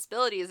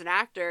responsibility as an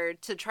actor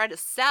to try to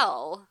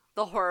sell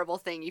the horrible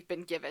thing you've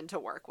been given to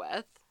work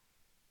with.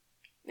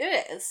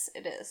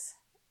 It is.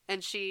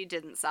 And she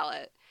didn't sell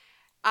it.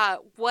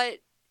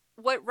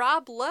 What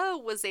Rob Lowe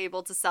was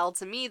able to sell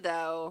to me,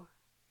 though,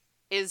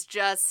 is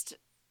just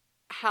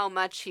how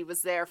much he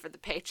was there for the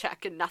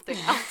paycheck and nothing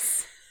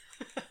else.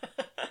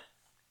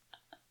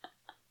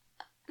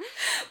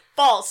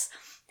 False.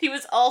 He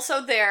was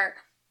also there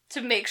to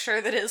make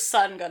sure that his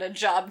son got a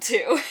job,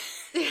 too.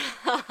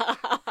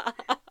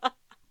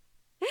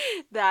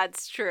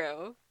 That's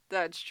true.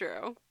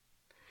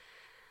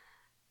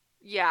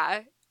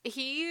 Yeah.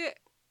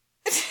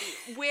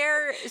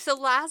 So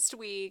last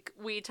week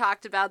we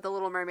talked about The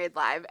Little Mermaid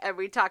Live, and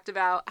we talked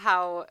about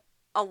how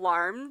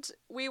alarmed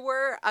we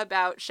were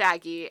about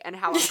Shaggy and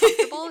how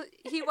uncomfortable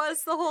he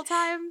was the whole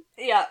time.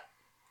 Yeah.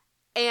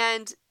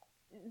 And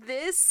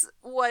this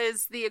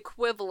was the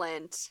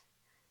equivalent,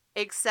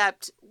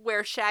 except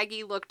where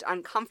Shaggy looked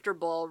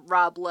uncomfortable,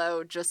 Rob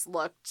Lowe just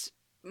looked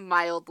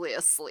mildly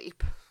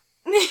asleep.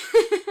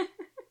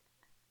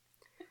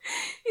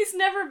 He's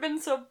never been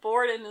so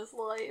bored in his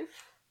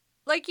life.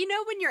 Like, you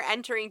know when you're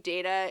entering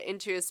data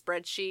into a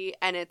spreadsheet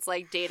and it's,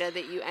 like, data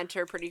that you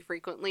enter pretty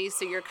frequently,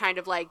 so you're kind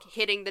of, like,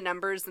 hitting the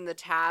numbers in the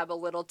tab a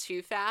little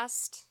too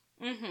fast?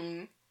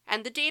 Mm-hmm.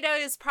 And the data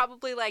is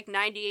probably, like,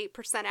 98%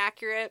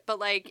 accurate, but,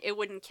 like, it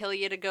wouldn't kill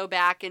you to go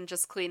back and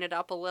just clean it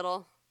up a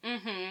little.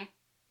 Mm-hmm.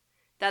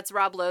 That's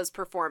Rob Lowe's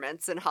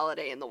performance in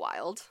Holiday in the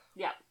Wild.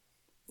 Yep.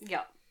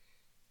 Yeah.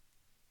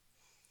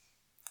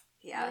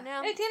 You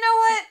know? And you know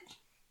what?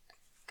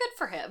 Good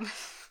for him.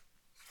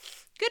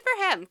 Good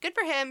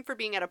for him for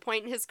being at a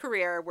point in his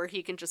career where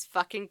he can just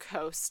fucking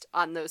coast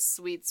on those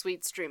sweet,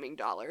 sweet streaming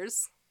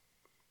dollars.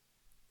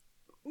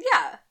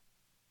 Yeah.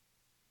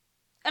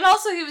 And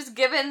also he was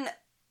given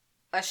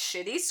a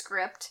shitty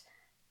script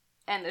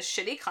and a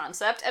shitty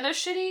concept and a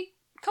shitty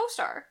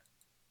co-star.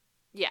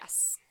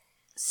 Yes.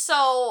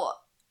 So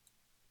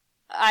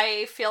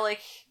I feel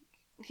like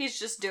he's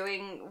just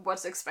doing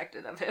what's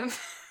expected of him.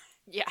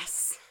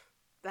 Yes,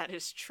 that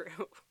is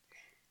true.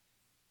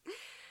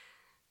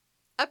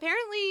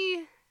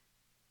 Apparently,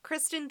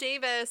 Kristen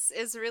Davis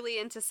is really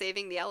into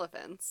saving the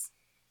elephants.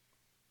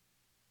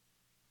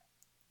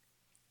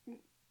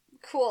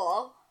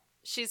 Cool.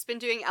 She's been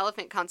doing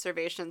elephant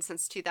conservation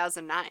since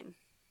 2009.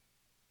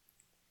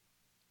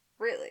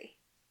 Really?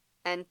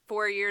 And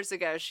 4 years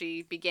ago,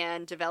 she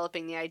began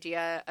developing the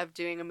idea of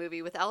doing a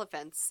movie with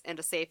elephants in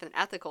a safe and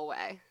ethical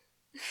way.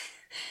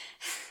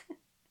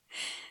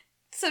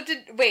 So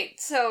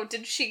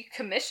did she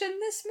commission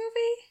this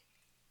movie?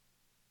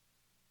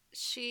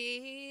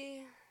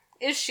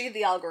 Is she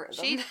the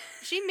algorithm?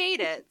 She made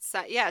it.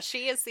 So, yeah,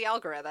 she is the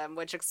algorithm,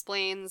 which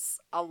explains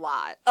a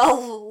lot. A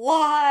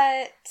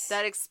lot.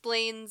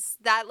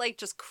 That like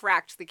just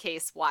cracked the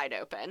case wide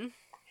open.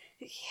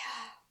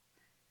 Yeah.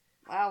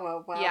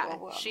 Wow. Yeah,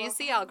 she's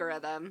the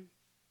algorithm.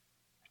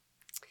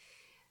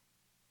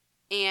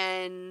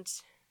 And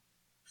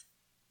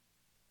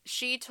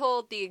she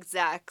told the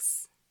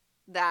execs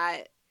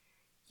that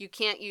you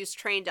can't use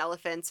trained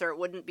elephants or it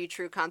wouldn't be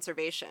true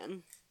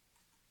conservation.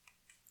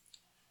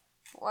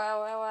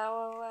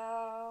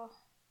 Wow.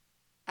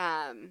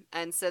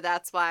 And so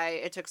that's why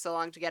it took so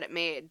long to get it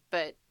made.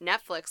 But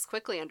Netflix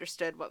quickly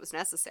understood what was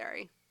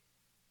necessary.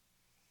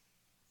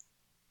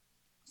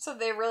 So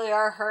they really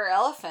are her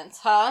elephants,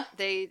 huh?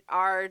 They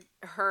are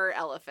her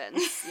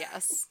elephants,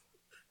 yes.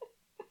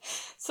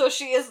 So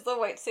she is the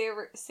white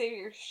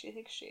savior she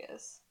thinks she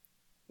is.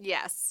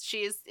 Yes,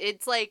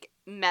 it's like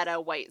meta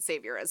white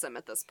saviorism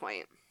at this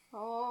point.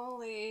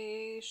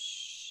 Holy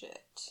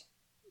shit.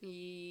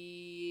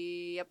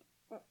 Yep.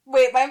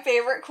 Wait, my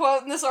favorite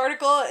quote in this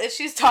article is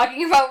she's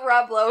talking about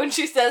Rob Lowe and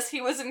she says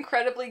he was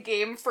incredibly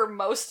game for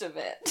most of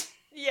it.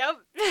 Yep.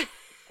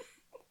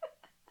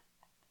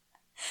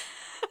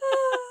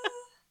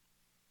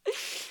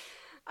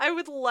 I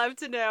would love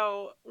to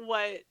know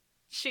what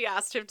she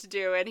asked him to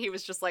do and he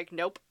was just like,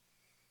 nope.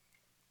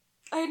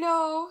 I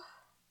know.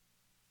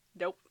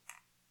 Nope.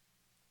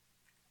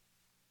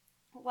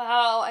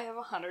 Wow, I have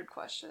 100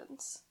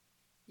 questions.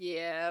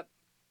 Yep.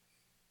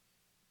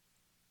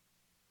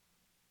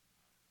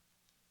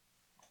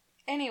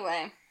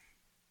 Anyway.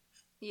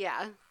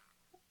 Yeah.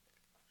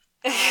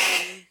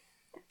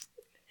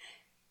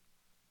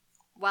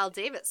 While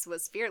Davis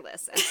was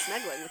fearless and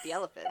snuggling with the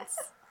elephants,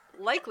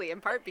 likely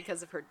in part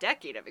because of her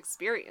decade of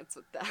experience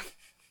with them,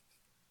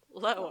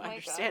 Lowe,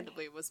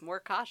 understandably, was more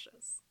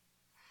cautious.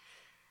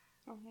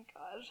 Oh my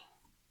god.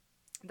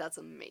 That's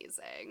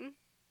amazing.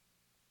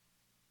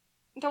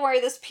 Don't worry,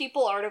 this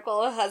People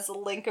article has a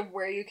link of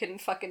where you can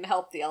fucking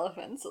help the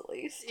elephants, at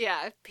least.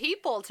 Yeah,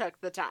 people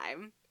took the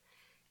time.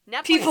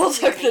 Netflix People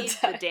took the made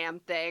time. the damn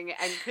thing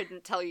and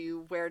couldn't tell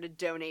you where to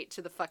donate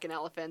to the fucking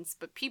elephants,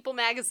 but People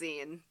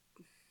magazine.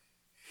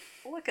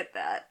 Look at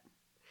that.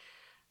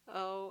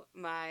 Oh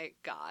my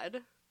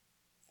god.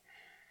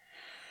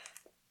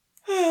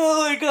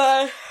 Oh my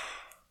god.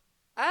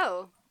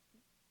 Oh.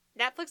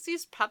 Netflix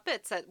used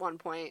puppets at one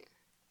point.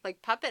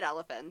 Like puppet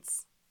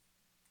elephants.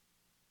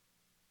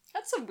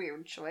 That's a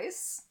weird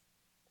choice.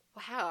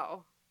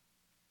 Wow.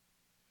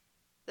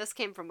 This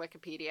came from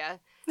Wikipedia.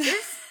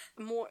 There's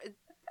more.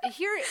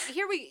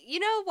 Here we. You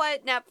know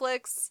what,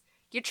 Netflix?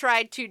 You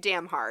tried too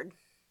damn hard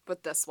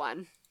with this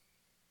one.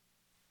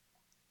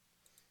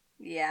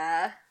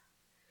 Yeah.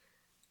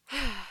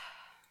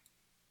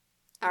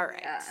 All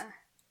right. Yeah.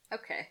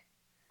 Okay.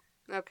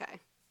 Okay.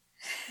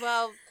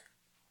 Well,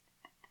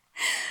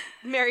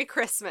 Merry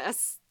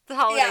Christmas. The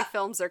holiday Yeah.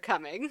 films are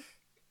coming.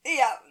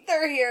 Yeah,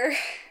 they're here.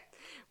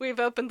 We've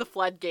opened the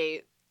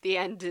floodgate. The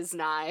end is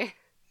nigh.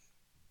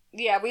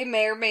 Yeah, we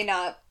may or may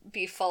not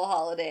be full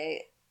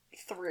holiday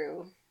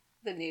through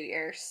the new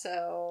year,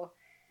 so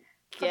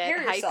Get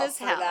prepare hype yourself as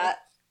for hell. that.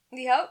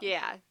 Yep.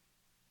 Yeah.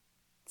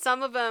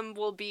 Some of them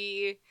will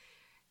be,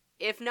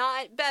 if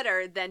not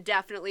better, then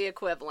definitely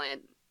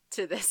equivalent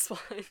to this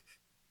one.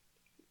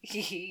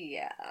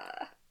 Yeah.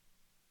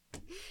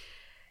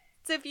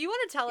 So if you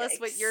want to tell us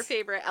what Yikes. your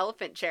favorite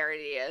elephant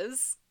charity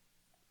is,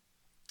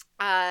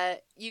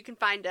 you can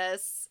find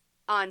us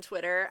on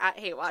Twitter at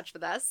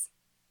HateWatchWithUs,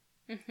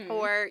 Mhm.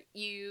 or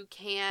you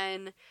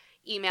can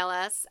email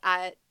us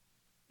at,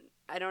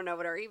 I don't know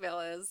what our email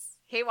is,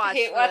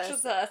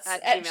 HateWatchWithUs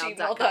at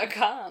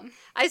gmail.com.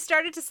 I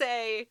started to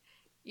say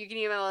you can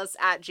email us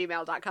at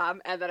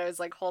gmail.com, and then I was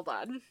like, hold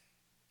on.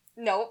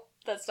 Nope,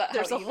 that's not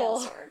There's how a emails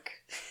whole- work.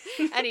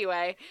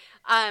 Anyway,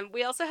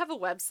 we also have a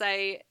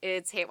website.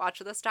 It's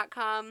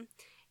hatewatchwithus.com,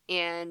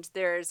 and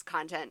there's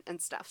content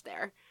and stuff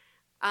there.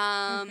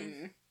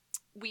 Mhm.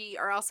 We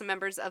are also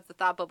members of the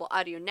Thought Bubble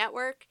Audio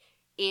Network,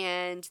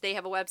 and they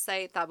have a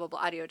website,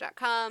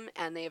 thoughtbubbleaudio.com,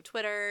 and they have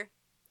Twitter,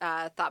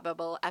 Thought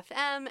Bubble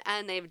FM,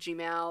 and they have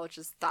Gmail, which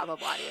is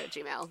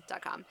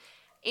thoughtbubbleaudio@gmail.com.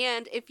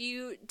 And if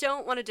you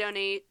don't want to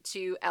donate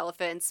to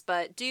elephants,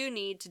 but do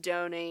need to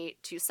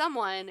donate to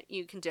someone,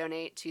 you can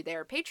donate to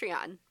their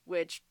Patreon,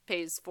 which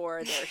pays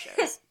for their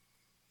shows.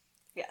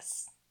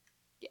 Yes.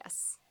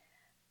 Yes.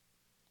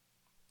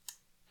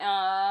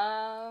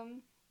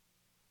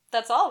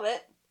 That's all of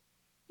it.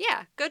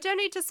 Yeah, go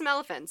donate to some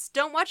elephants.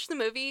 Don't watch the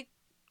movie.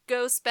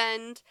 Go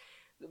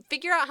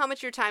figure out how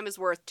much your time is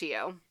worth to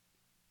you.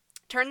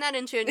 Turn that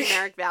into a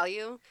numeric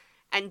value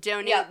and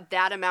donate Yep.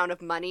 that amount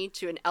of money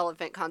to an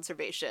elephant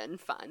conservation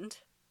fund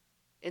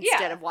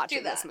instead Yeah, of watching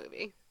do this that.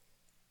 movie.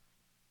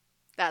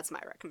 That's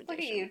my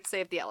recommendation. you.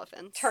 Save the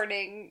elephants.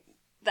 Turning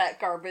that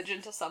garbage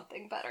into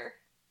something better.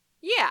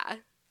 Yeah.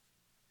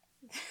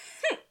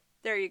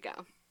 There you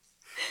go.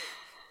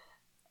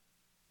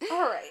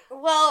 All right.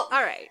 Well,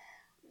 All right.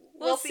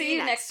 we'll see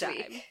you next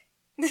time.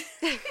 week.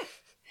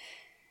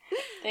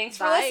 Thanks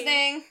for Bye.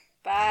 listening.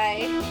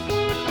 Bye.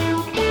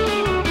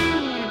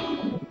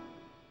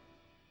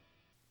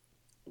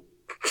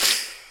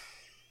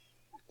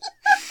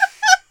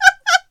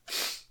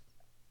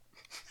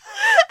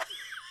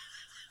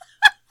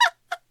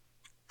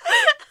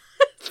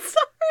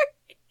 Sorry.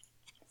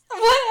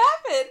 What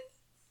happened?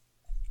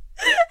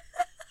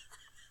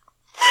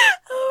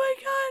 Oh my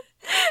god.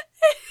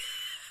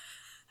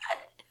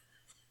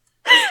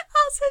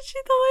 I'll send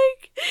you the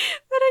link,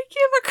 but I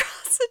came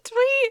across a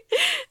tweet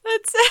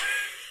that said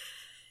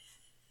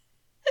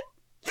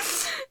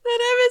that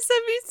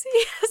MSNBC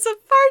has a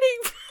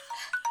farting.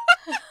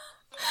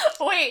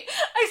 Wait,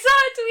 I saw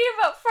a tweet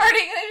about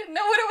farting and I didn't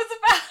know what it was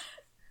about.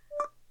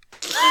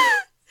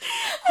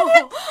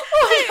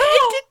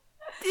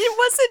 It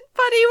wasn't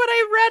funny when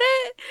I read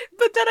it,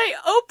 but then I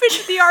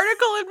opened the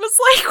article and was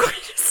like,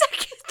 wait a second.